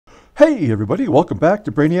Hey everybody, welcome back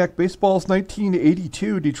to Brainiac Baseball's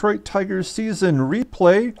 1982 Detroit Tigers season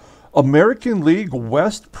replay American League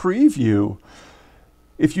West preview.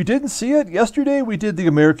 If you didn't see it, yesterday we did the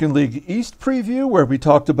American League East preview where we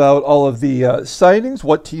talked about all of the signings,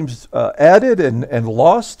 what teams added and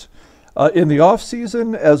lost in the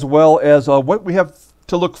offseason, as well as what we have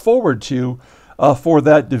to look forward to for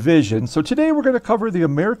that division. So today we're going to cover the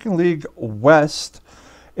American League West,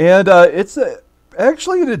 and it's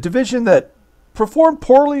actually in a division that performed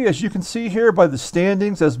poorly, as you can see here by the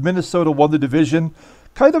standings, as Minnesota won the division.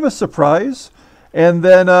 Kind of a surprise. And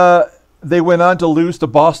then they went on to lose to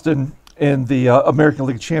Boston in the American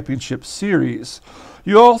League Championship Series.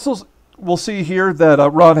 You also will see here that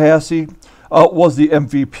Ron Hassey was the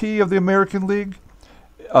MVP of the American League.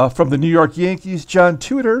 From the New York Yankees, John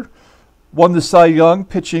Tudor won the Cy Young,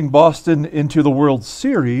 pitching Boston into the World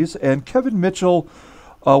Series. And Kevin Mitchell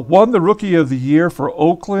won the Rookie of the Year for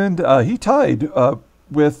Oakland. He tied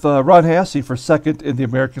with Ron Hassey for second in the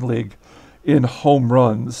American League in home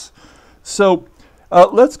runs. So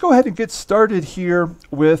let's go ahead and get started here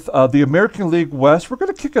with the American League West. We're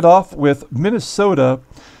going to kick it off with Minnesota.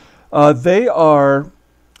 They are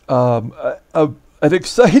an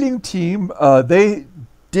exciting team. They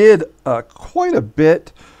did quite a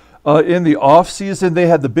bit in the offseason. They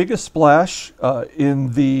had the biggest splash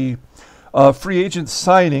in the free agent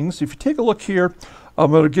signings. If you take a look here,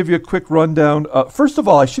 I'm going to give you a quick rundown. First of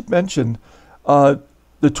all, I should mention the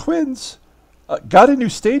Twins got a new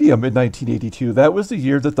stadium in 1982. That was the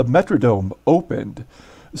year that the Metrodome opened.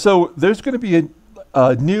 So there's going to be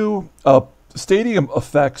a new stadium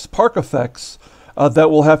effects, park effects that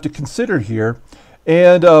we'll have to consider here.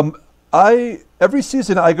 And every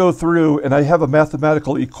season I go through and I have a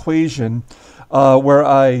mathematical equation where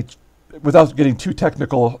I, without getting too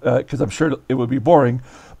technical, because I'm sure it would be boring,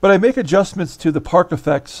 but I make adjustments to the park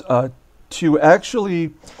effects to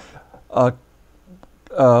actually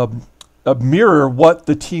mirror what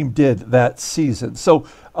the team did that season. So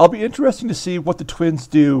I'll be interested to see what the Twins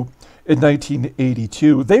do in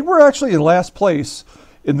 1982. They were actually in last place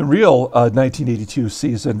in the real 1982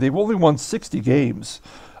 season. They've only won 60 games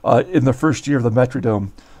in the first year of the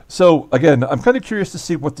Metrodome. So again, I'm kind of curious to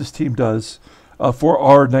see what this team does for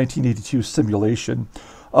our 1982 simulation.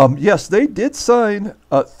 Yes, they did sign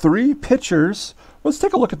 3 pitchers. Let's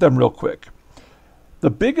take a look at them real quick. The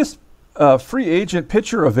biggest free agent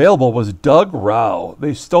pitcher available was Doug Rauch.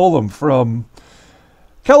 They stole him from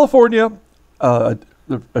California, a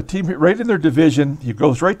team right in their division. He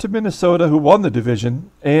goes right to Minnesota, who won the division,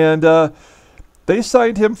 and they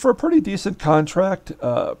signed him for a pretty decent contract,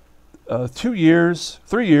 3 years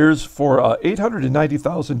for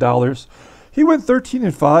 $890,000. He went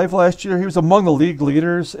 13-5 last year. He was among the league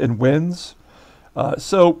leaders in wins.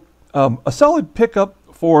 So a solid pickup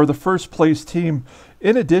for the first place team.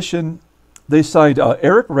 In addition, they signed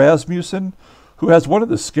Eric Rasmussen, who has one of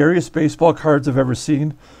the scariest baseball cards I've ever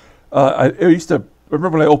seen. I used to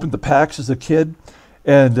remember when I opened the packs as a kid,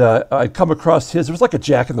 and I'd come across his. It was like a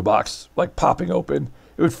Jack-in-the-Box, like popping open.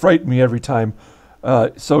 It would frighten me every time.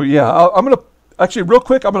 So yeah, I'm going to, actually real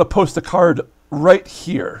quick, I'm going to post the card right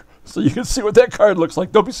here, so you can see what that card looks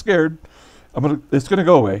like. Don't be scared. It's going to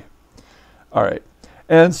go away. All right.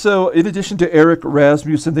 And so in addition to Eric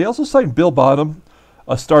Rasmussen, they also signed Bill Bonham,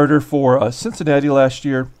 a starter for Cincinnati last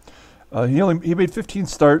year. He made 15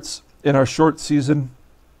 starts in our short season.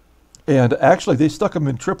 And actually, they stuck him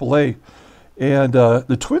in AAA. And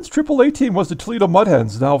the Twins' AAA team was the Toledo Mud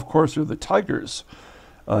Hens. Now, of course, they're the Tigers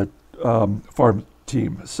farm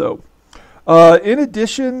team. So in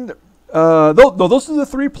addition, those are the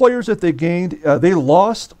 3 players that they gained. They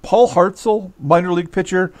lost Paul Hartzell, minor league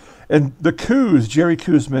pitcher, and the Coos, Jerry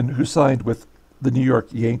Koosman, who signed with the New York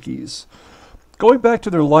Yankees. Going back to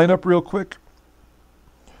their lineup real quick,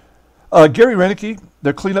 Gary Renicky,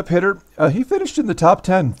 their cleanup hitter, he finished in the top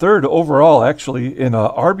 10, third overall, actually, in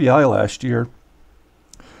RBI last year.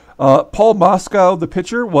 Paul Moskow, the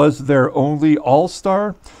pitcher, was their only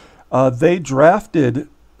all-star. They drafted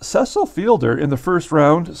Cecil Fielder in the first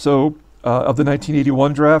round of the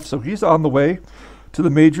 1981 draft, so he's on the way to the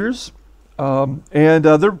majors. And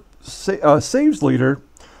their saves leader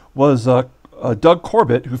was Doug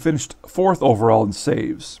Corbett, who finished 4th overall in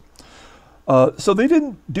saves. So they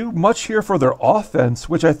didn't do much here for their offense,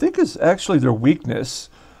 which I think is actually their weakness.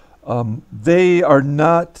 They are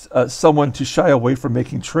not someone to shy away from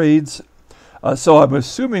making trades. So I'm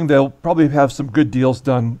assuming they'll probably have some good deals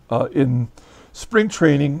done in spring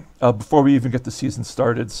training before we even get the season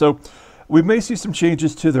started. So we may see some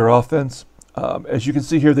changes to their offense. As you can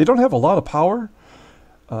see here, they don't have a lot of power,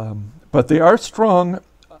 but they are strong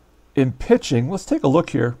in pitching. Let's take a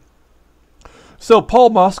look here. So Paul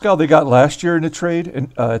Moskow they got last year in a trade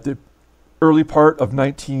at the early part of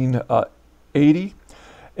 1980.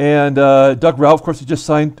 And Doug Rao, of course, he just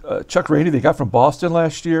signed Chuck Rainey they got from Boston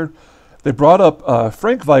last year. They brought up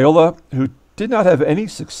Frank Viola, who did not have any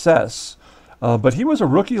success, but he was a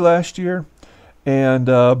rookie last year, and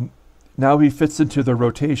now he fits into the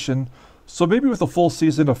rotation. So maybe with a full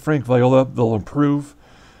season of Frank Viola, they'll improve.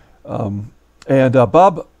 And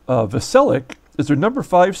Bob Veselik is their number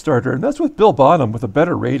 5 starter, and that's with Bill Bonham with a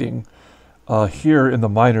better rating here in the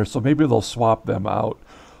minors, so maybe they'll swap them out.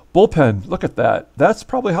 Bullpen, look at that. That's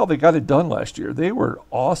probably how they got it done last year. They were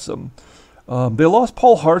awesome. They lost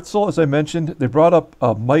Paul Hartzell, as I mentioned. They brought up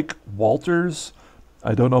Mike Walters.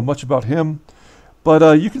 I don't know much about him.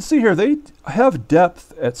 But you can see here, they have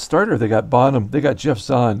depth at starter. They got Bonham. They got Jeff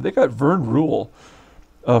Zahn. They got Vern Rule.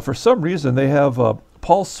 For some reason, they have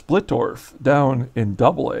Paul Splittorff down in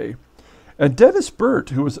Double-A. And Dennis Burt,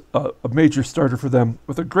 who was a major starter for them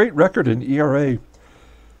with a great record in ERA,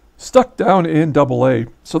 stuck down in Double-A.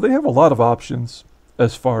 So they have a lot of options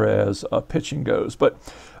as far as pitching goes. But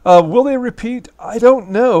will they repeat? I don't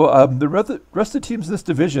know. The rest of the teams in this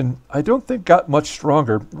division, I don't think got much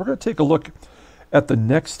stronger. We're going to take a look at the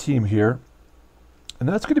next team here. And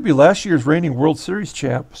that's going to be last year's reigning World Series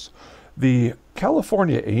champs, the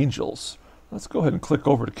California Angels. Let's go ahead and click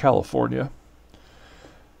over to California.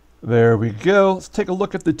 There we go. Let's take a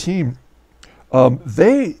look at the team.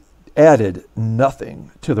 They added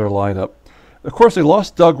nothing to their lineup. Of course, they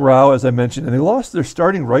lost Doug Rao, as I mentioned, and they lost their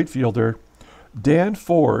starting right fielder, Dan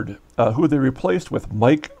Ford, who they replaced with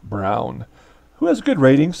Mike Brown, who has good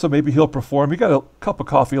ratings, so maybe he'll perform. He got a cup of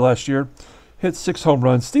coffee last year, hit 6 home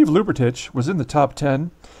runs. Steve Lubitich was in the top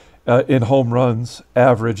 10 in home runs,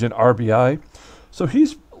 average, and RBI. So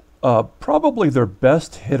he's probably their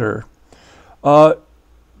best hitter.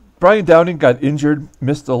 Brian Downing got injured,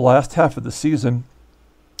 missed the last half of the season.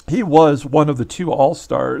 He was one of the 2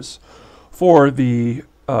 All-Stars for the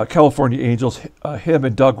California Angels, him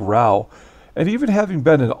and Doug Rao. And even having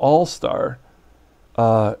been an All-Star,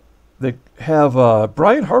 they have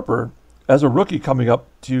Brian Harper as a rookie coming up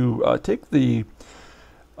to take the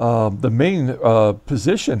main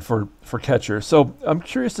position for catcher. So I'm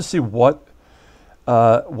curious to see what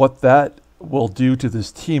that will do to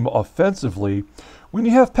this team offensively. When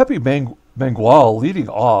you have Pepe Mangual leading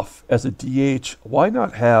off as a DH, why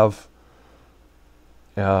not have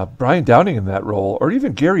Brian Downing in that role, or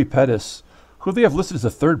even Gary Pettis, who they have listed as a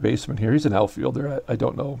third baseman here? He's an outfielder. I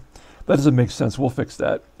don't know. That doesn't make sense. We'll fix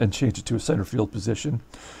that and change it to a center field position.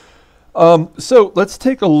 So let's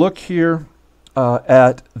take a look here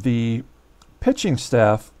at the pitching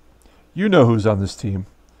staff. You know who's on this team.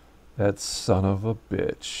 That son of a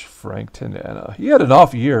bitch, Frank Tanana. He had an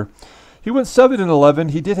off year. He went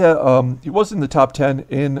 7-11. He did have. He was in the top 10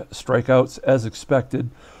 in strikeouts as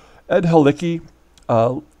expected. Ed Halicki,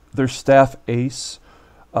 their staff ace,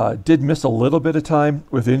 did miss a little bit of time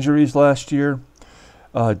with injuries last year.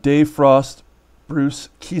 Dave Frost, Bruce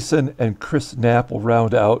Keeson, and Chris Knapp will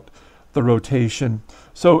round out the rotation.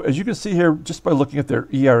 So as you can see here, just by looking at their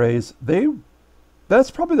ERAs,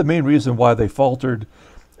 that's probably the main reason why they faltered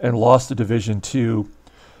and lost the division to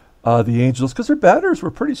the Angels, because their batters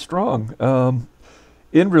were pretty strong.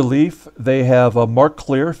 In relief, they have Mark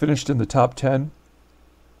Clear finished in the top 10,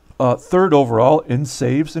 3rd overall in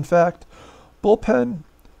saves. In fact, bullpen,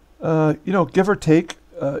 give or take,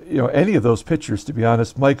 any of those pitchers, to be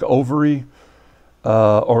honest. Mike Overy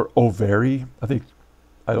or Overy,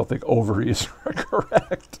 I don't think Overy is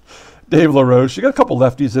correct. Dave LaRoche. You got a couple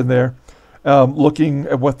lefties in there. Looking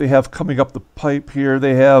at what they have coming up the pipe here,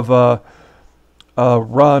 they have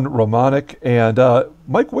Ron Romanek and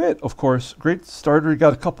Mike Witt, of course. Great starter. He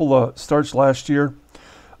got a couple of starts last year.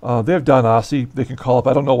 They have Don Ossie they can call up.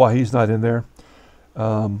 I don't know why he's not in there.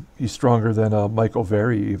 He's stronger than Mike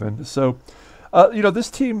Overy even. So,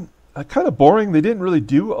 this team, kind of boring. They didn't really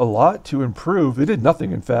do a lot to improve. They did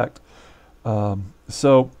nothing, in fact.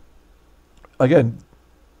 So, again,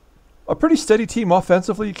 a pretty steady team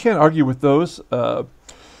offensively. You can't argue with those.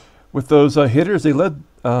 Hitters, they led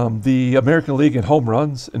the American League in home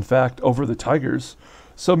runs, in fact, over the Tigers.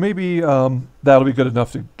 So maybe that'll be good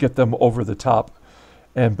enough to get them over the top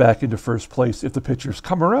and back into first place if the pitchers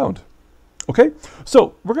come around. Okay,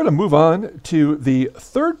 so we're going to move on to the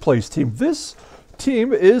 3rd place team. This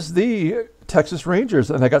team is the Texas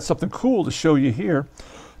Rangers, and I got something cool to show you here.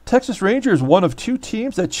 Texas Rangers, one of 2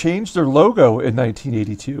 teams that changed their logo in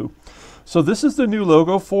 1982. So this is the new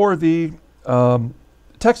logo for the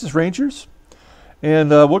Texas Rangers, and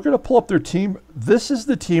we're going to pull up their team. This is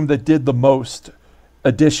the team that did the most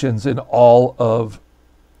additions in all of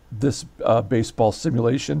this baseball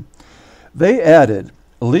simulation. They added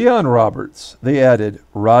Leon Roberts. They added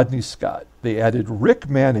Rodney Scott. They added Rick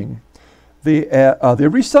Manning. They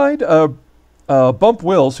re-signed Bump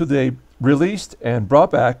Wills, who they released and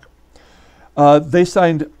brought back. They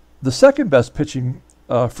signed the second best pitching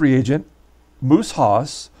free agent, Moose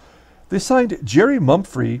Haas. They signed Jerry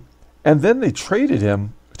Mumphrey, and then they traded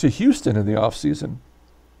him to Houston in the offseason.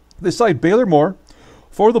 They signed Baylor Moore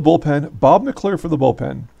for the bullpen, Bob McClure for the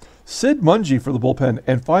bullpen, Sid Mungie for the bullpen,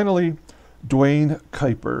 and finally, Dwayne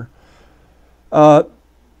Kuiper.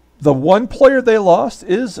 The one player they lost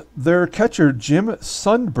is their catcher, Jim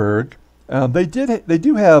Sundberg. They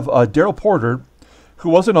do have Darryl Porter, who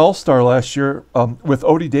was an all-star last year, with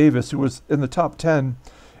Odie Davis, who was in the top 10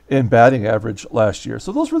 in batting average last year.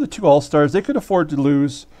 So those were the two all-stars. They could afford to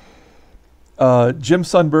lose Jim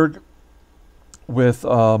Sundberg with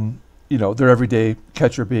their everyday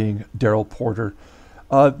catcher being Darryl Porter.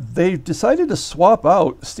 They decided to swap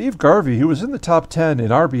out Steve Garvey, who was in the top 10 in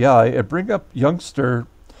RBI, and bring up youngster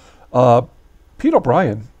Pete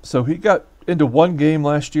O'Brien. So he got into one game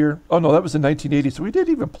last year. Oh, no, that was in 1980. So he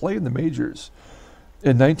didn't even play in the majors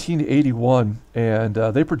in 1981. And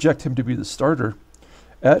they project him to be the starter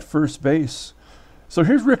at first base. So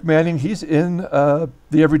here's Rick Manning. He's in the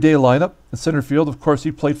everyday lineup in center field. Of course,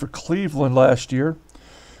 he played for Cleveland last year.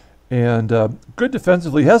 And good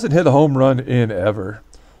defensively. He hasn't hit a home run in ever.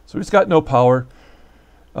 So he's got no power.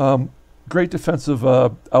 Great defensive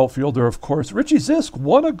outfielder, of course. Richie Zisk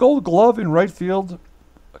won a Gold Glove in right field.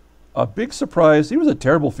 A big surprise. He was a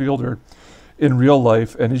terrible fielder in real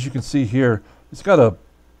life. And as you can see here, he's got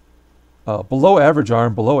a below average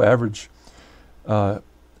arm, below average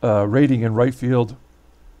rating in right field.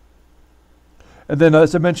 And then,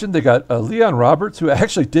 as I mentioned, they got Leon Roberts, who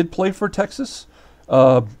actually did play for Texas in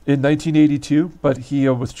 1982, but he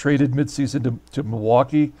was traded midseason to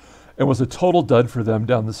Milwaukee and was a total dud for them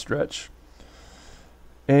down the stretch.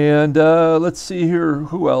 And let's see here,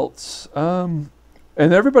 who else? And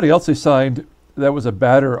everybody else they signed that was a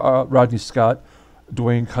batter, Rodney Scott,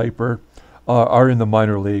 Dwayne Kuiper, are in the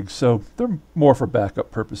minor leagues, so they're more for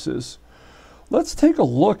backup purposes. Let's take a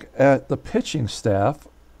look at the pitching staff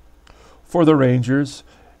for the Rangers.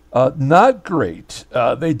 Not great.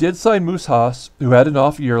 They did sign Moose Haas, who had an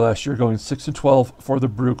off year last year, going 6-12 for the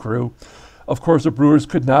Brew Crew. Of course, the Brewers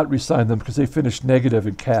could not re-sign them because they finished negative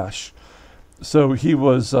in cash. So he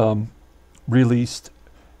was released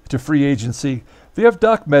to free agency. They have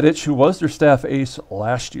Doc Medich, who was their staff ace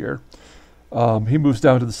last year. He moves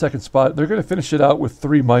down to the second spot. They're going to finish it out with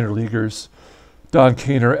three minor leaguers, Don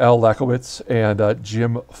Kaner, Al Lakowitz, and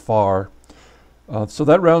Jim Farr. So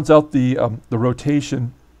that rounds out the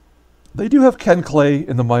rotation. They do have Ken Clay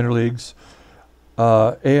in the minor leagues.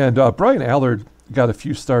 And Brian Allard got a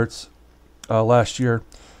few starts last year,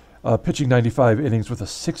 pitching 95 innings with a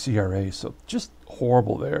 6 ERA. So just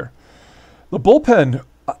horrible there. The bullpen,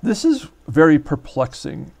 this is very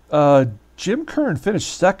perplexing. Jim Kern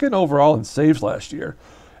finished second overall in saves last year,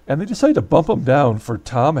 and they decided to bump him down for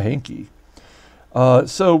Tom Hankey.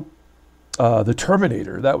 The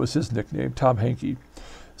Terminator, that was his nickname, Tom Hankey.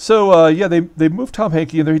 So, they moved Tom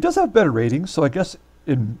Hankey in there. He does have better ratings, so I guess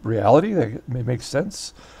in reality that may make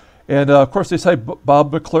sense. And, of course, they signed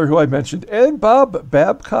Bob McClure, who I mentioned, and Bob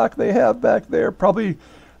Babcock they have back there. Probably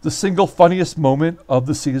the single funniest moment of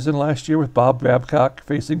the season last year with Bob Babcock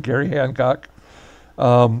facing Gary Hancock.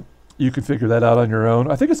 You can figure that out on your own.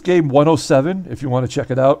 I think it's game 107 if you want to check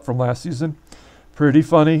it out from last season. Pretty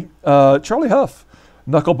funny. Charlie Huff,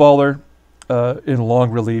 knuckleballer in long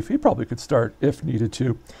relief. He probably could start if needed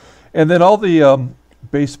to. And then all the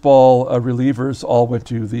baseball relievers all went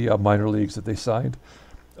to the minor leagues that they signed,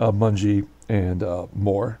 Mungie and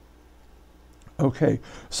Moore. Okay,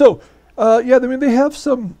 so they have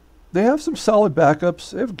some solid backups.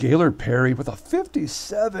 They have Gaylord Perry with a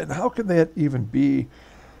 57. How can that even be?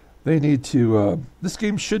 They need to. This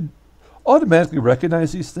game should automatically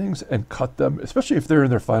recognize these things and cut them, especially if they're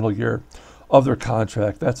in their final year of their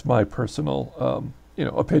contract. That's my personal,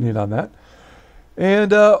 opinion on that.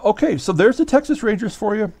 And okay, so there's the Texas Rangers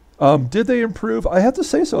for you. Did they improve? I have to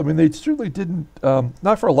say so. I mean, they certainly didn't.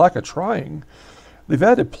 Not for a lack of trying. They've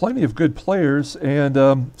added plenty of good players,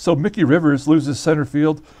 and so Mickey Rivers loses center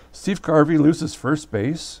field. Steve Garvey loses first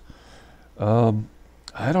base.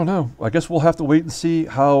 I don't know. I guess we'll have to wait and see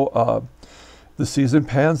how the season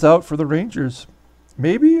pans out for the Rangers.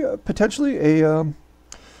 Maybe potentially a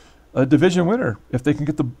division winner if they can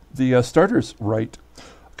get the starters right.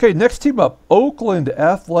 Okay, next team up, Oakland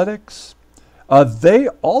Athletics. They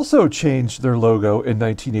also changed their logo in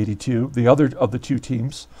 1982, the other of the two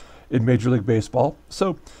teams in Major League Baseball.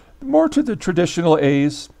 So more to the traditional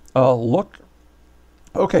A's look.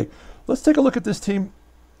 Okay, let's take a look at this team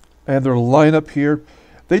and their lineup here.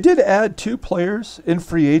 They did add 2 players in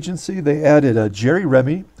free agency. They added Jerry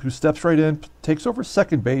Remy, who steps right in, takes over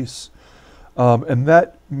second base. And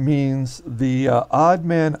that means the odd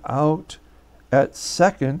man out at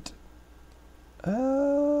second. It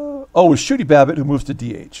was Shooty Babbitt, who moves to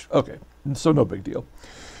DH. Okay, so no big deal.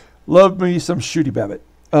 Love me some Shooty Babbitt.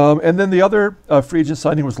 And then the other free agent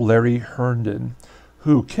signing was Larry Herndon,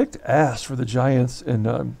 who kicked ass for the Giants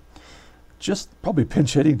in just probably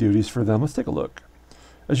pinch hitting duties for them. Let's take a look.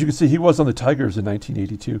 As you can see, he was on the Tigers in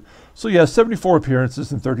 1982. So, yeah, 74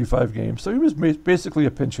 appearances in 35 games. So he was basically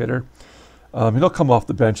a pinch hitter. He'll come off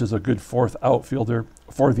the bench as a good 4th outfielder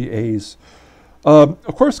for the A's.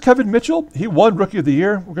 Of course, Kevin Mitchell, he won Rookie of the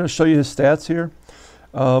Year. We're going to show you his stats here.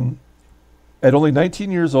 At only 19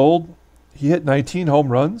 years old, he hit 19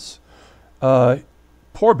 home runs.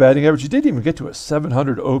 Poor batting average. He didn't even get to a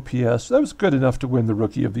 700 OPS. That was good enough to win the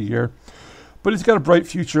Rookie of the Year. But he's got a bright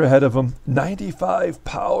future ahead of him. 95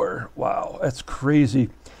 power. Wow, that's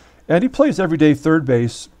crazy. And he plays everyday third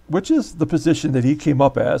base, which is the position that he came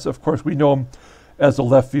up as. Of course, we know him as a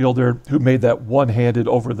left fielder who made that one-handed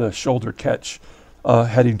over-the-shoulder catch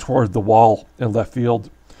heading toward the wall in left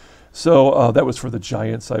field. So that was for the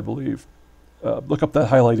Giants, I believe. Look up that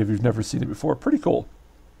highlight if you've never seen it before. Pretty cool.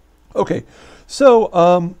 Okay,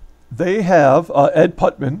 so they have Ed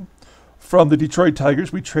Putman from the Detroit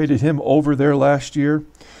Tigers. We traded him over there last year.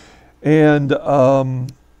 And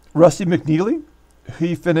Rusty McNeely,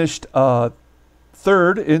 he finished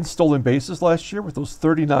 3rd in stolen bases last year with those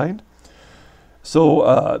 39.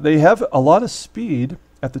 So they have a lot of speed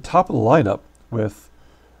at the top of the lineup with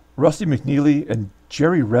Rusty McNeely and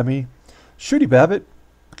Jerry Remy. Shooty Babbitt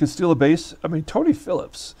can steal a base. I mean, Tony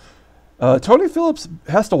Phillips. Tony Phillips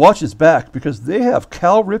has to watch his back because they have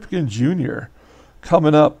Cal Ripken Jr.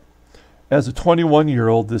 coming up as a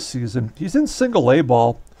 21-year-old this season. He's in single A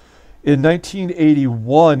ball. In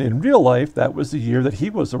 1981, in real life, that was the year that he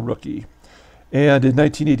was a rookie. And in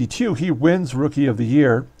 1982, he wins Rookie of the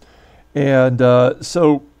Year. And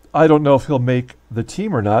so I don't know if he'll make the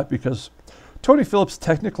team or not because Tony Phillips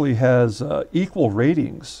technically has equal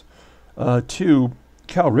ratings to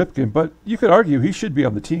Cal Ripken, but you could argue he should be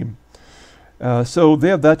on the team. So they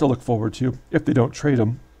have that to look forward to if they don't trade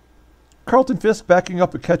him. Carlton Fisk backing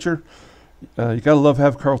up a catcher. You got to love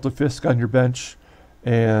have Carlton Fisk on your bench.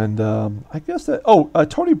 And I guess that,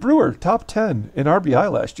 Tony Brewer, top 10 in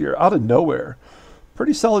RBI last year, out of nowhere.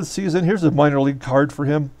 Pretty solid season. Here's a minor league card for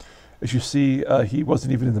him. As you see, he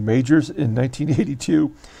wasn't even in the majors in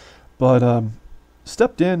 1982, but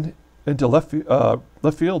stepped into left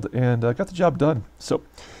field and got the job done. So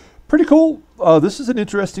pretty cool. This is an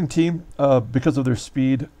interesting team because of their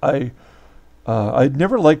speed. I'd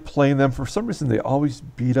never liked playing them. For some reason, they always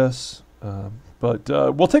beat us. But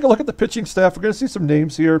we'll take a look at the pitching staff. We're going to see some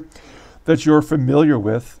names here that you're familiar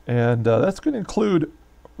with, and that's going to include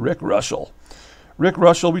Rick Russell. Rick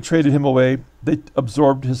Russell, we traded him away. They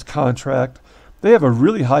absorbed his contract. They have a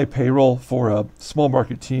really high payroll for a small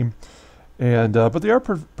market team, and but they are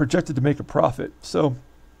projected to make a profit. So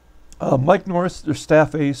Mike Norris, their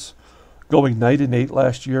staff ace, going 9-8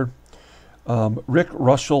 last year. Rick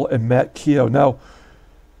Russell and Matt Keogh. Now,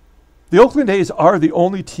 the Oakland A's are the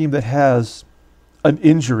only team that has an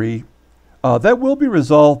injury that will be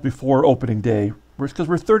resolved before opening day, because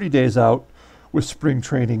we're 30 days out with spring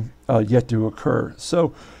training yet to occur.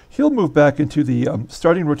 So he'll move back into the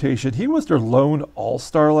starting rotation. He was their lone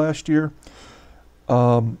all-star last year,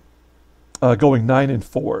 going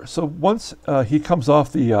 9-4. So once he comes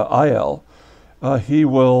off the IL, he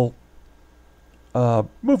will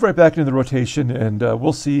move right back into the rotation, and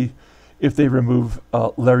we'll see if they remove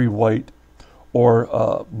Larry White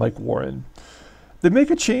or Mike Warren. They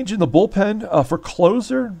make a change in the bullpen for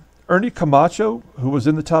closer. Ernie Camacho, who was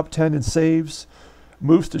in the top 10 in saves,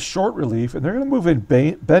 moves to short relief, and they're going to move in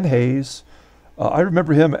Ben Hayes. I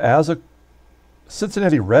remember him as a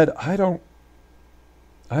Cincinnati Red. I don't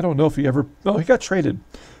know if he got traded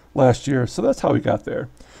last year, so that's how he got there.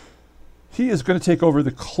 He is going to take over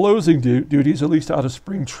the closing duties, at least out of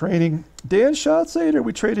spring training. Dan Schatzeder,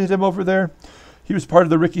 we traded him over there. He was part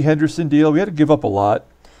of the Ricky Henderson deal. We had to give up a lot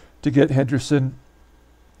to get Henderson.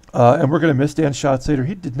 And we're going to miss Dan Schatzeder.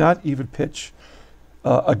 He did not even pitch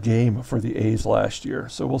a game for the A's last year.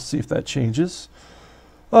 So we'll see if that changes.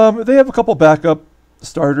 They have a couple backup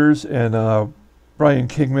starters, and Brian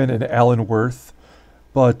Kingman and Alan Worth.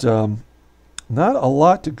 But not a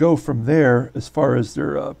lot to go from there as far as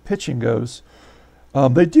their pitching goes.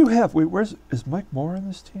 They do have, is Mike Moore on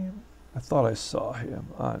this team? I thought I saw him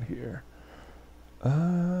on here.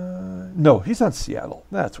 No, he's on Seattle.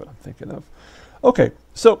 That's what I'm thinking of. Okay,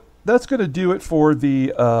 so that's going to do it for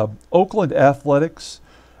the Oakland Athletics.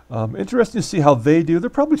 Interesting to see how they do. They're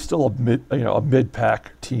probably still a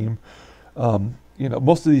mid-pack team.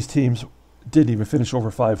 Most of these teams didn't even finish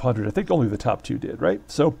over 500. I think only the top two did, right?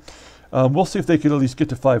 So we'll see if they can at least get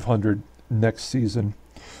to 500 next season.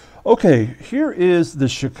 Okay, here is the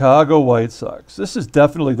Chicago White Sox. This is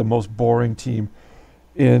definitely the most boring team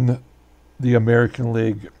in the American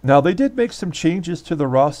League. Now, they did make some changes to the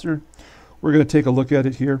roster. We're going to take a look at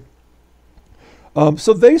it here.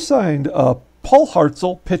 So they signed Paul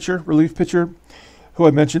Hartzell, relief pitcher, who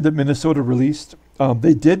I mentioned that Minnesota released.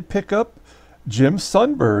 They did pick up Jim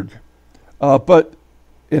Sundberg, but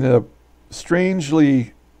in a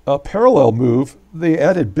strangely parallel move, they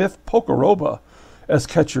added Biff Pocoroba as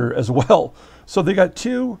catcher as well. So they got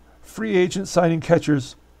two free agent signing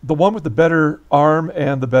catchers. The one with the better arm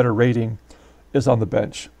and the better rating is on the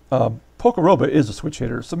bench. Pocoroba is a switch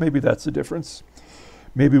hitter, so maybe that's the difference.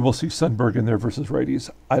 Maybe we'll see Sundberg in there versus righties.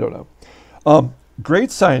 I don't know.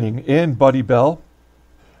 Great signing in Buddy Bell.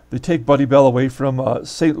 They take Buddy Bell away from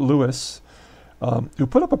St. Louis, who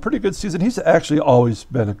put up a pretty good season. He's actually always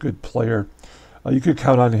been a good player. You could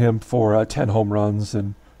count on him for 10 home runs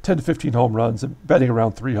and 10 to 15 home runs and batting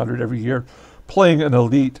around 300 every year, playing an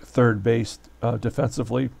elite third base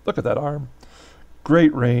defensively. Look at that arm.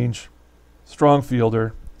 Great range, strong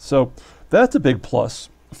fielder. So that's a big plus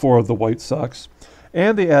for the White Sox.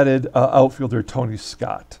 And they added outfielder Tony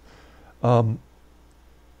Scott. Other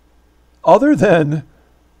than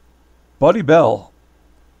Buddy Bell,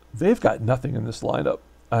 they've got nothing in this lineup.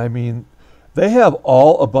 I mean, they have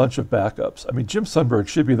all a bunch of backups. I mean, Jim Sundberg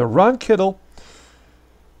should be there. Ron Kittle,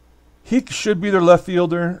 he should be their left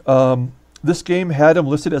fielder. This game had him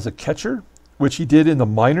listed as a catcher, which he did in the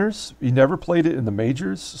minors. He never played it in the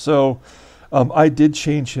majors. So I did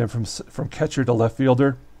change him from catcher to left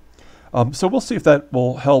fielder. So we'll see if that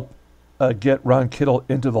will help get Ron Kittle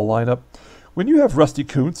into the lineup. When you have Rusty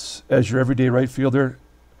Kuntz as your everyday right fielder,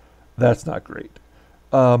 that's not great.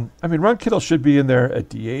 I mean, Ron Kittle should be in there at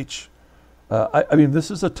DH. I mean,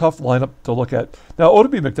 this is a tough lineup to look at. Now,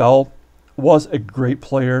 Oddibe McDowell was a great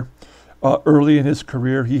player early in his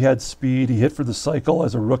career. He had speed. He hit for the cycle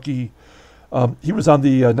as a rookie. He was on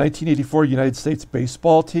the 1984 United States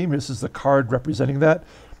baseball team. This is the card representing that.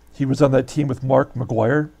 He was on that team with Mark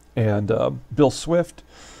McGuire and Bill Swift.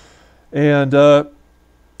 And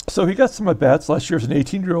so he got some at-bats last year as an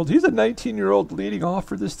 18-year-old. He's a 19-year-old leading off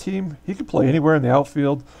for this team. He can play anywhere in the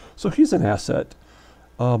outfield, so he's an asset.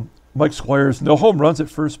 Mike Squires, no home runs at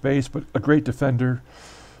first base, but a great defender.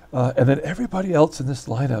 And then everybody else in this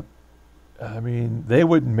lineup, I mean, they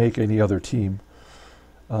wouldn't make any other team.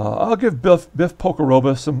 I'll give Biff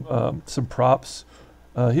Pocoroba some props.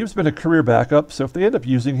 He's been a career backup, so if they end up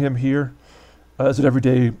using him here as an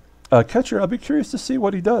everyday catcher, I'll be curious to see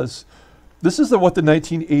what he does. This is what the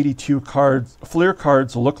 1982 Fleer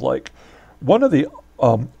cards look like. One of the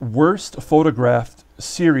worst photographed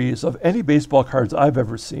series of any baseball cards I've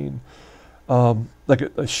ever seen. Like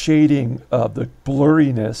a shading, the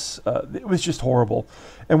blurriness, it was just horrible.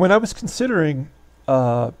 And when I was considering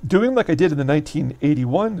doing like I did in the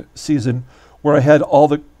 1981 season, where I had all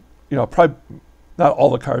the, probably not all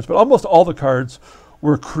the cards, but almost all the cards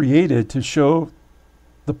were created to show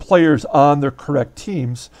the players on their correct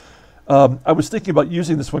teams. I was thinking about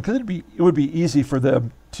using this one because it would be easy for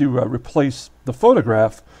them to replace the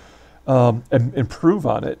photograph and improve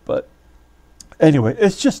on it. But anyway,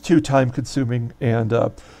 it's just too time consuming, and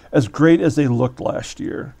as great as they looked last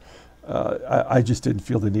year, I just didn't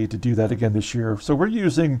feel the need to do that again this year. So we're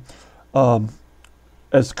using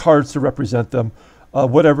as cards to represent them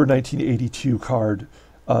whatever 1982 card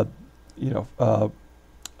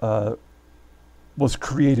was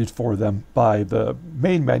created for them by the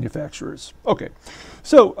main manufacturers. Okay,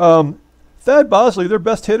 so Thad Bosley, their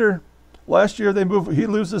best hitter last year, he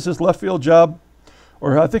loses his left field job,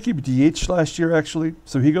 or I think he DH'd last year actually.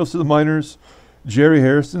 So he goes to the minors. Jerry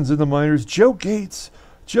Harrison's in the minors. Joe Gates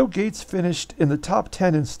finished in the top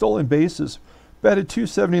 10 in stolen bases, batted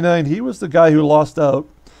 .279. He was the guy who lost out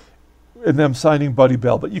in them signing Buddy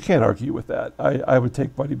Bell, but you can't argue with that. I would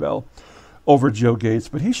take Buddy Bell over Joe Gates,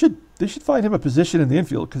 but they should find him a position in the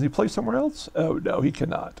infield because he plays somewhere else. Oh no, he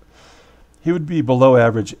cannot. He would be below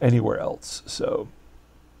average anywhere else. So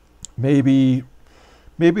maybe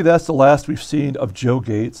that's the last we've seen of Joe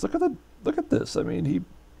Gates. Look at this. I mean,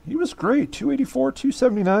 he was great. 284,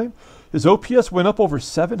 279. His OPS went up over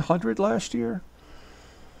 700 last year.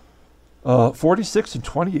 46 and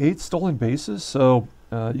 28 stolen bases. So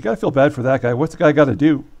you got to feel bad for that guy. What's the guy got to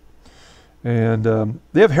do? And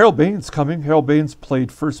they have Harold Baines coming. Harold Baines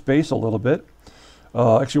played first base a little bit.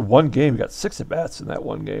 Actually, one game, he got 6 at-bats in that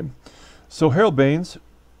one game. So Harold Baines,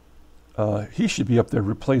 he should be up there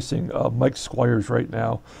replacing Mike Squires right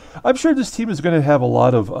now. I'm sure this team is going to have a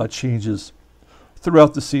lot of changes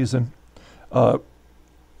throughout the season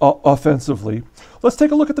offensively. Let's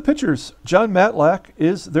take a look at the pitchers. John Matlack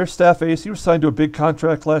is their staff ace. He was signed to a big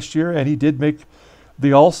contract last year, and he did make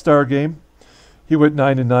the All-Star game. He went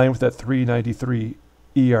 9-9 with that 3.93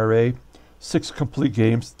 ERA, 6 complete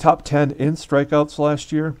games, top 10 in strikeouts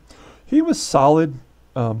last year. He was solid,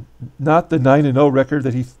 not the 9-0 record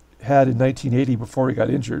that he had in 1980 before he got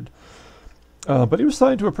injured. But he was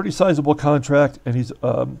signed to a pretty sizable contract, and he's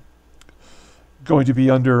going to be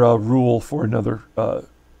under rule for another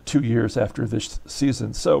 2 years after this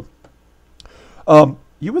season. So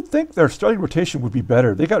you would think their starting rotation would be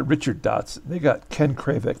better. They got Richard Dotson. They got Ken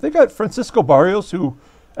Kravik. They got Francisco Barrios, who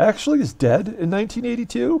actually is dead in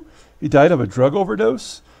 1982. He died of a drug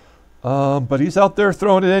overdose, but he's out there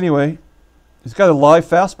throwing it anyway. He's got a live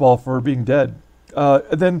fastball for being dead.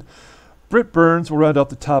 And then Britt Burns will round out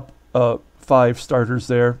the top 5 starters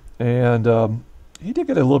there, and he did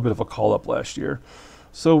get a little bit of a call-up last year.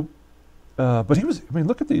 So, but he was, I mean,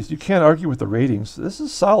 look at these. You can't argue with the ratings. This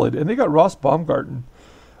is solid. And they got Ross Baumgarten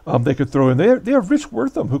they could throw in. They have Rich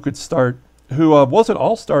Wortham, who could start, who was an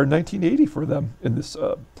all-star in 1980 for them in this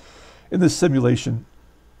simulation.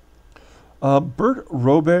 Bert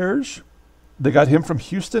Roberge, they got him from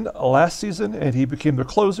Houston last season, and he became their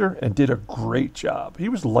closer and did a great job. He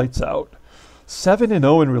was lights out.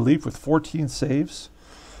 7-0 in relief with 14 saves.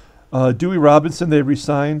 Dewey Robinson, they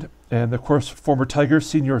re-signed, and of course, former Tigers,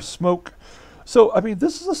 Senior Smoke. So, I mean,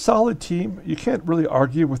 this is a solid team. You can't really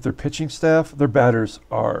argue with their pitching staff. Their batters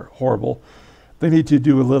are horrible. They need to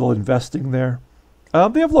do a little investing there.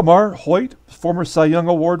 They have Lamar Hoyt, former Cy Young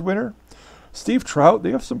Award winner. Steve Trout.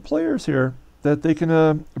 They have some players here that they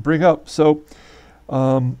can bring up. So,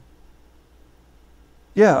 yeah,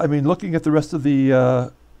 I mean, looking at the rest of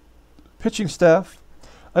the pitching staff,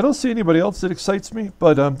 I don't see anybody else that excites me,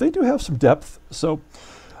 but they do have some depth. So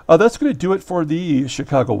that's going to do it for the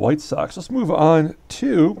Chicago White Sox. Let's move on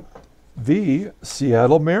to the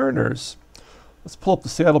Seattle Mariners. Let's pull up the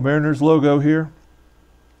Seattle Mariners logo here.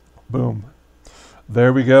 Boom.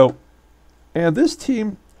 There we go. And this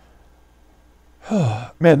team,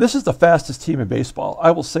 man, this is the fastest team in baseball. I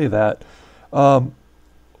will say that.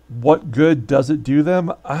 What good does it do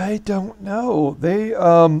them? I don't know. They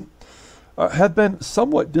have been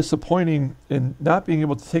somewhat disappointing in not being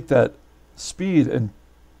able to take that speed and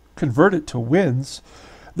convert it to wins.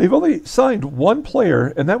 They've only signed one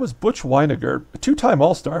player, and that was Butch Weiniger, a 2-time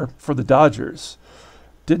All-Star for the Dodgers.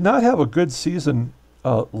 Did not have a good season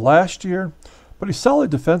last year, but he's solid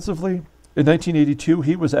defensively. In 1982,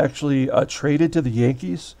 he was actually traded to the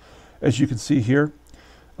Yankees, as you can see here,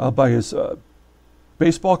 by his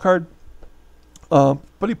baseball card. But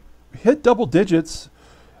he hit double digits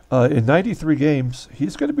in 93 games.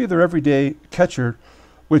 He's going to be their everyday catcher,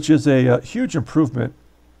 which is a huge improvement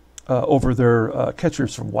over their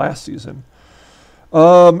catchers from last season.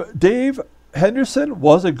 Dave Henderson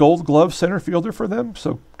was a Gold Glove center fielder for them,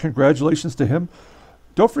 so congratulations to him.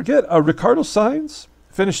 Don't forget, Ricardo Sainz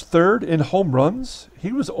finished 3rd in home runs.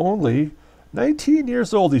 He was only 19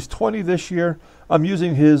 years old. He's 20 this year. I'm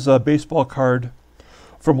using his baseball card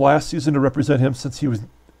from last season to represent him, since he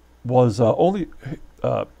only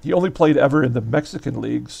played ever in the Mexican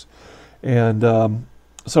leagues, and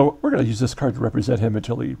so we're going to use this card to represent him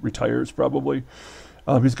until he retires, probably.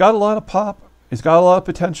 He's got a lot of pop. He's got a lot of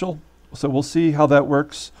potential, so we'll see how that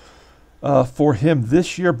works for him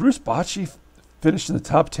this year. Bruce Bochy finished in the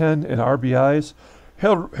top 10 in RBIs.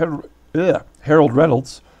 Harold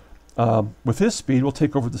Reynolds, with his speed, will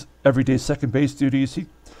take over the everyday second base duties. He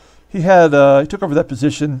took over that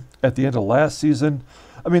position at the end of last season.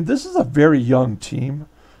 I mean, this is a very young team,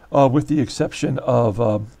 with the exception of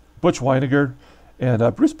Butch Weiniger,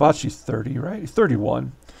 and Bruce Bochy's 30, right? He's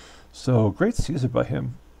 31. So great season by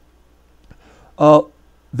him.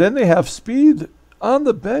 Then they have speed on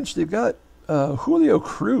the bench. They've got Julio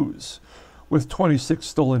Cruz with 26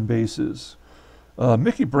 stolen bases.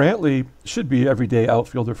 Mickey Brantley should be everyday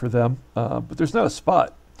outfielder for them, but there's not a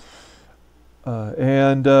spot. I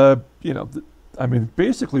mean,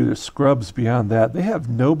 basically they're scrubs beyond that. They have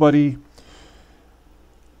nobody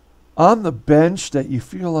on the bench that you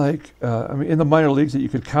feel like, in the minor leagues, that you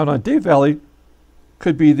could count on. Dave Valley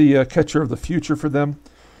could be the catcher of the future for them.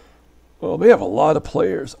 Well, they have a lot of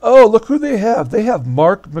players. Oh, look who they have. They have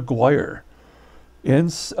Mark McGwire. He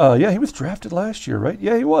was drafted last year, right?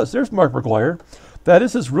 Yeah, he was. There's Mark McGwire. That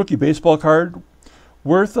is his rookie baseball card,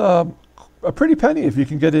 worth a pretty penny if you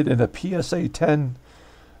can get it in a PSA 10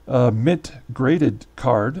 mint graded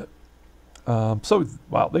card. So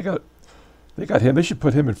wow, they got him. They should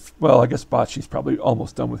put him in. Well, I guess Bocce's probably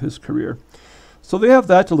almost done with his career, so they have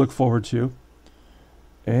that to look forward to.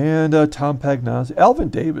 And Tom Pagnozzi, Alvin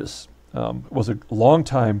Davis was a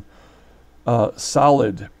long-time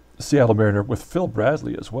solid Seattle Mariner with Phil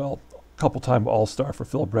Bradley as well. Couple-time All-Star for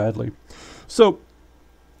Phil Bradley. So,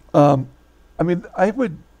 I mean, I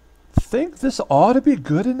would think this ought to be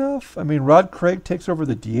good enough. I mean, Rod Craig takes over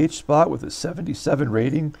the DH spot with a 77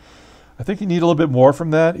 rating. I think you need a little bit more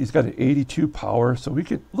from that. He's got an 82 power, so we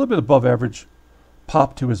get a little bit above average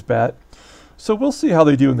pop to his bat. So we'll see how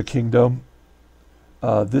they do in the Kingdom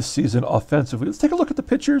this season offensively. Let's take a look at the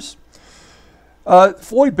pitchers.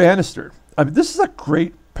 Floyd Bannister. I mean, this is a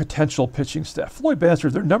great potential pitching staff. Floyd Bannister,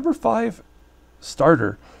 their number 5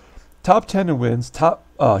 starter, top 10 in wins.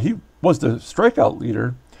 He was the strikeout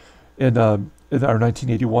leader in our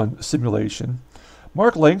 1981 simulation.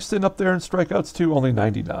 Mark Langston up there in strikeouts too, only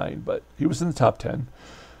 99, but he was in the top 10.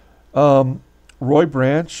 Roy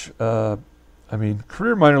Branch, I mean,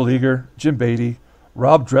 career minor leaguer. Jim Beatty,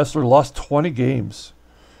 Rob Dreslough lost 20 games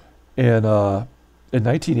in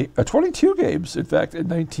 22 games, in fact, in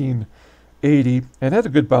 1980, and had a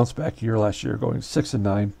good bounce back year last year, going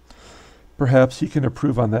 6-9. Perhaps he can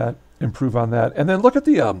improve on that. And then look at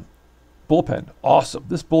the bullpen. Awesome.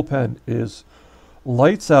 This bullpen is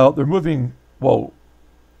lights out. They're moving. Whoa.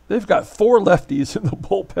 They've got 4 lefties in the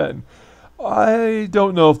bullpen. I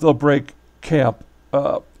don't know if they'll break camp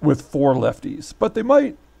with 4 lefties, but they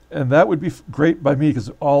might, and that would be great by me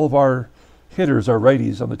because all of our hitters are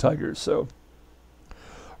righties on the Tigers. So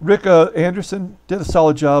Rick Anderson did a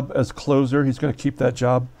solid job as closer. He's going to keep that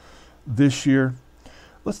job this year.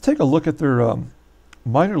 Let's take a look at their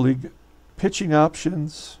minor league pitching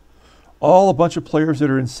options. All a bunch of players that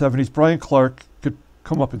are in 70s. Brian Clark could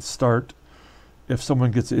come up and start if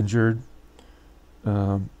someone gets injured.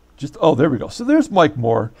 There we go. So there's Mike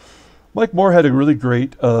Moore. Mike Moore had a really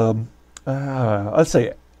great, I'd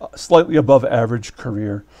say slightly above average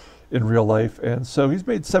career in real life. And so he's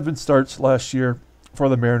made 7 starts last year for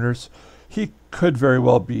the Mariners. He could very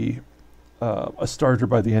well be a starter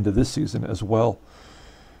by the end of this season as well.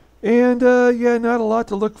 And not a lot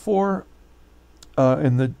to look for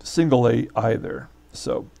in the single A either.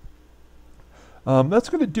 So that's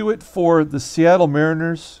going to do it for the Seattle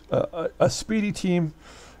Mariners. A speedy team.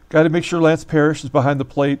 Got to make sure Lance Parrish is behind the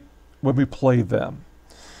plate when we play them.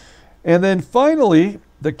 And then finally,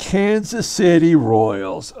 the Kansas City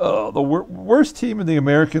Royals. The worst team in the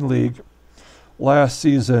American League last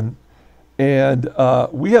season. And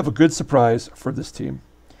we have a good surprise for this team.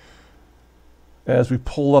 As we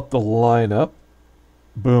pull up the lineup.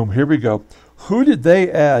 Boom, here we go. Who did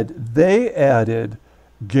they add? They added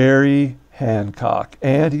Gary Hancock.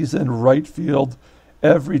 And he's in right field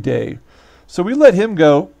every day. So we let him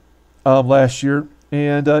go last year.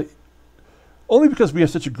 And only because we have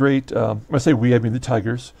such a great, when I say we, I mean the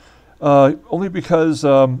Tigers. Only because,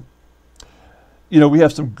 we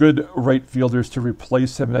have some good right fielders to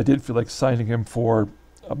replace him. And I did feel like signing him for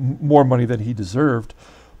more money than he deserved.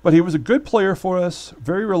 But he was a good player for us,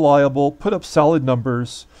 very reliable, put up solid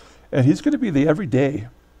numbers. And he's going to be the everyday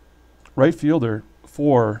right fielder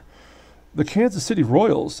for the Kansas City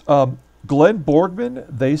Royals. Glenn Borgman,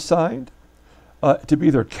 they signed to be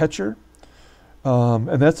their catcher.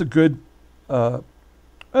 And that's a good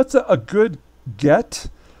get.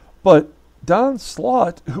 But Don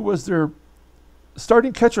Slaught, who was their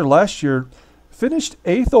starting catcher last year, finished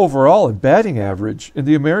 8th overall in batting average in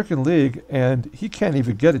the American League, and he can't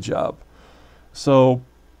even get a job. So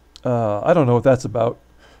I don't know what that's about.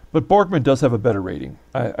 But Borgman does have a better rating.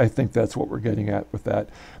 I think that's what we're getting at with that.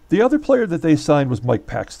 The other player that they signed was Mike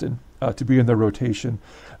Paxton to be in their rotation.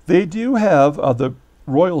 They do have, the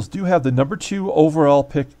Royals do have the number 2 overall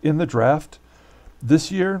pick in the draft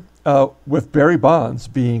this year, with Barry Bonds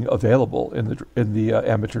being available in the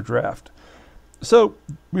amateur draft. So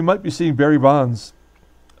we might be seeing Barry Bonds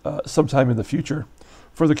sometime in the future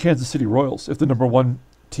for the Kansas City Royals if the number 1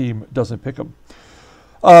 team doesn't pick him.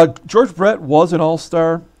 George Brett was an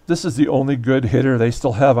all-star. This is the only good hitter they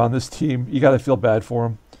still have on this team. You got to feel bad for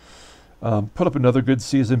him. Put up another good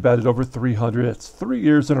season, batted over 300. It's 3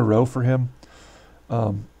 years in a row for him.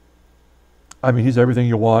 He's everything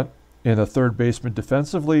you want in a third baseman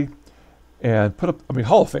defensively, and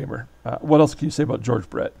Hall of Famer. What else can you say about George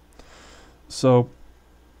Brett? So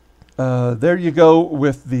there you go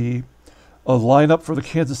with the lineup for the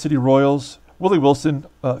Kansas City Royals. Willie Wilson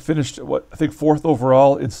finished, 4th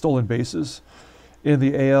overall in stolen bases in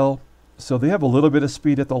the AL. So they have a little bit of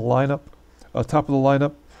speed at the lineup, top of the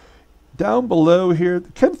lineup. Down below here,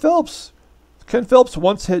 Ken Phelps, Ken Phelps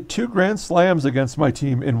once hit 2 grand slams against my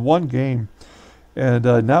team in one game, and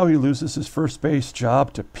now he loses his first base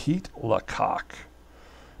job to Pete LaCock.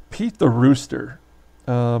 Pete the Rooster.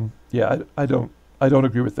 Yeah, I don't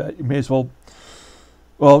agree with that. You may as well.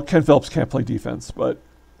 Well, Ken Phelps can't play defense, but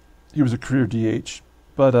he was a career DH.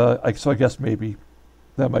 But so I guess maybe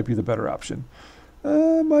that might be the better option.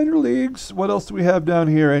 Minor leagues. What else do we have down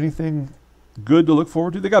here? Anything good to look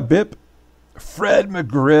forward to? They got BIP, Fred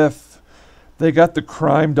McGriff. They got the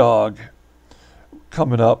crime dog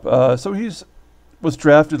coming up. So was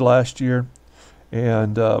drafted last year,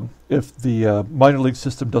 and if the minor league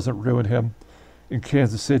system doesn't ruin him in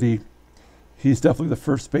Kansas City, he's definitely the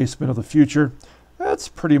first baseman of the future. That's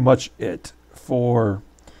pretty much it for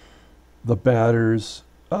the batters.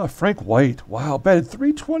 Frank White, wow, batted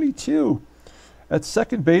 .322 at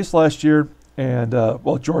second base last year, and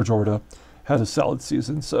George Orta had a solid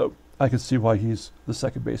season, so I can see why he's the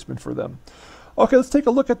second baseman for them. Okay, let's take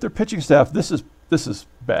a look at their pitching staff. This is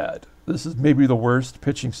bad. This is maybe the worst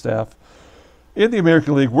pitching staff in the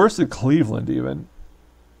American League, worse than Cleveland even.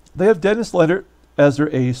 They have Dennis Leonard as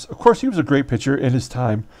their ace. Of course, he was a great pitcher in his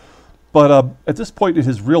time, but at this point in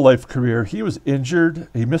his real-life career, he was injured.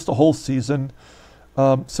 He missed a whole season,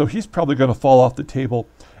 so he's probably going to fall off the table.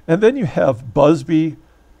 And then you have Busby,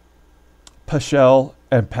 Paschal,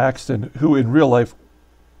 and Paxton, who in real life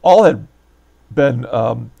all had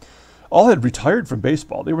retired from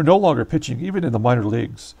baseball. They were no longer pitching, even in the minor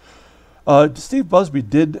leagues. Steve Busby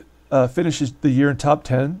did finish the year in top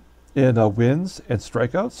 10 in wins and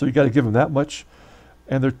strikeouts, so you got to give him that much.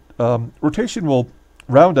 And their rotation will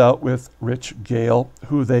round out with Rich Gale,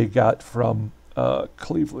 who they got from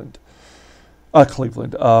Cleveland,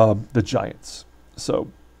 the Giants.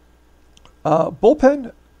 So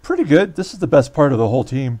bullpen, pretty good. This is the best part of the whole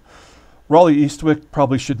team. Raleigh Eastwick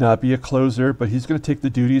probably should not be a closer, but he's going to take the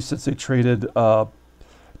duties since they traded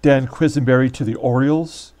Dan Quisenberry to the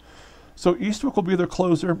Orioles. So Eastwick will be their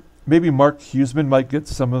closer. Maybe Mark Huseman might get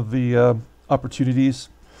some of the opportunities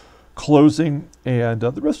closing. And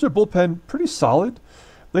the rest of their bullpen, pretty solid.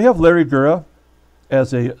 They have Larry Gura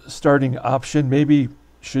as a starting option. Maybe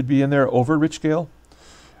should be in there over Rich Gale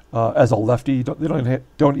as a lefty. They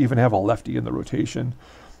don't even have a lefty in the rotation.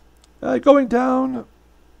 Going down,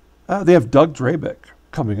 they have Doug Drabeck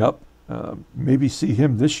coming up. Maybe see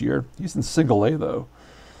him this year. He's in single A, though.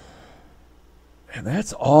 And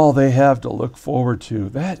that's all they have to look forward to.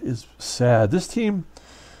 That is sad. This team,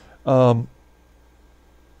 this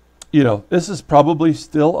is probably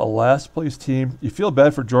still a last-place team. You feel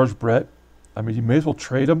bad for George Brett. I mean, you may as well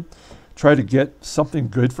trade him, try to get something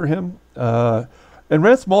good for him. And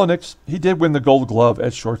Rance Mulliniks, he did win the Gold Glove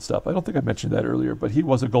at shortstop. I don't think I mentioned that earlier, but he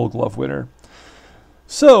was a Gold Glove winner.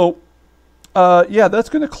 So, that's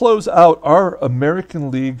going to close out our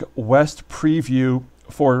American League West preview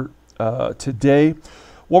for today.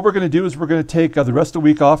 What we're going to do is we're going to take the rest of the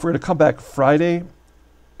week off. We're going to come back Friday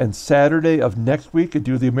and Saturday of next week and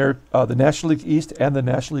do the National League East and the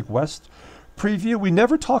National League West preview. We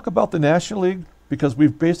never talk about the National League because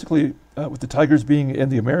we've basically, with the Tigers being in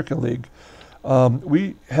the American League,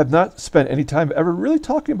 we have not spent any time ever really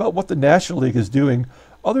talking about what the National League is doing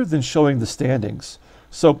other than showing the standings.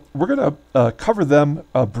 So we're going to cover them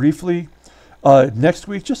briefly next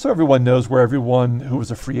week, just so everyone knows where everyone who was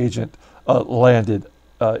a free agent landed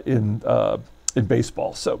in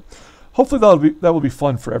baseball. So hopefully that will be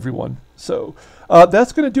fun for everyone. So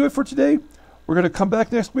that's going to do it for today. We're going to come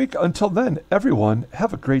back next week. Until then, everyone,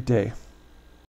 have a great day.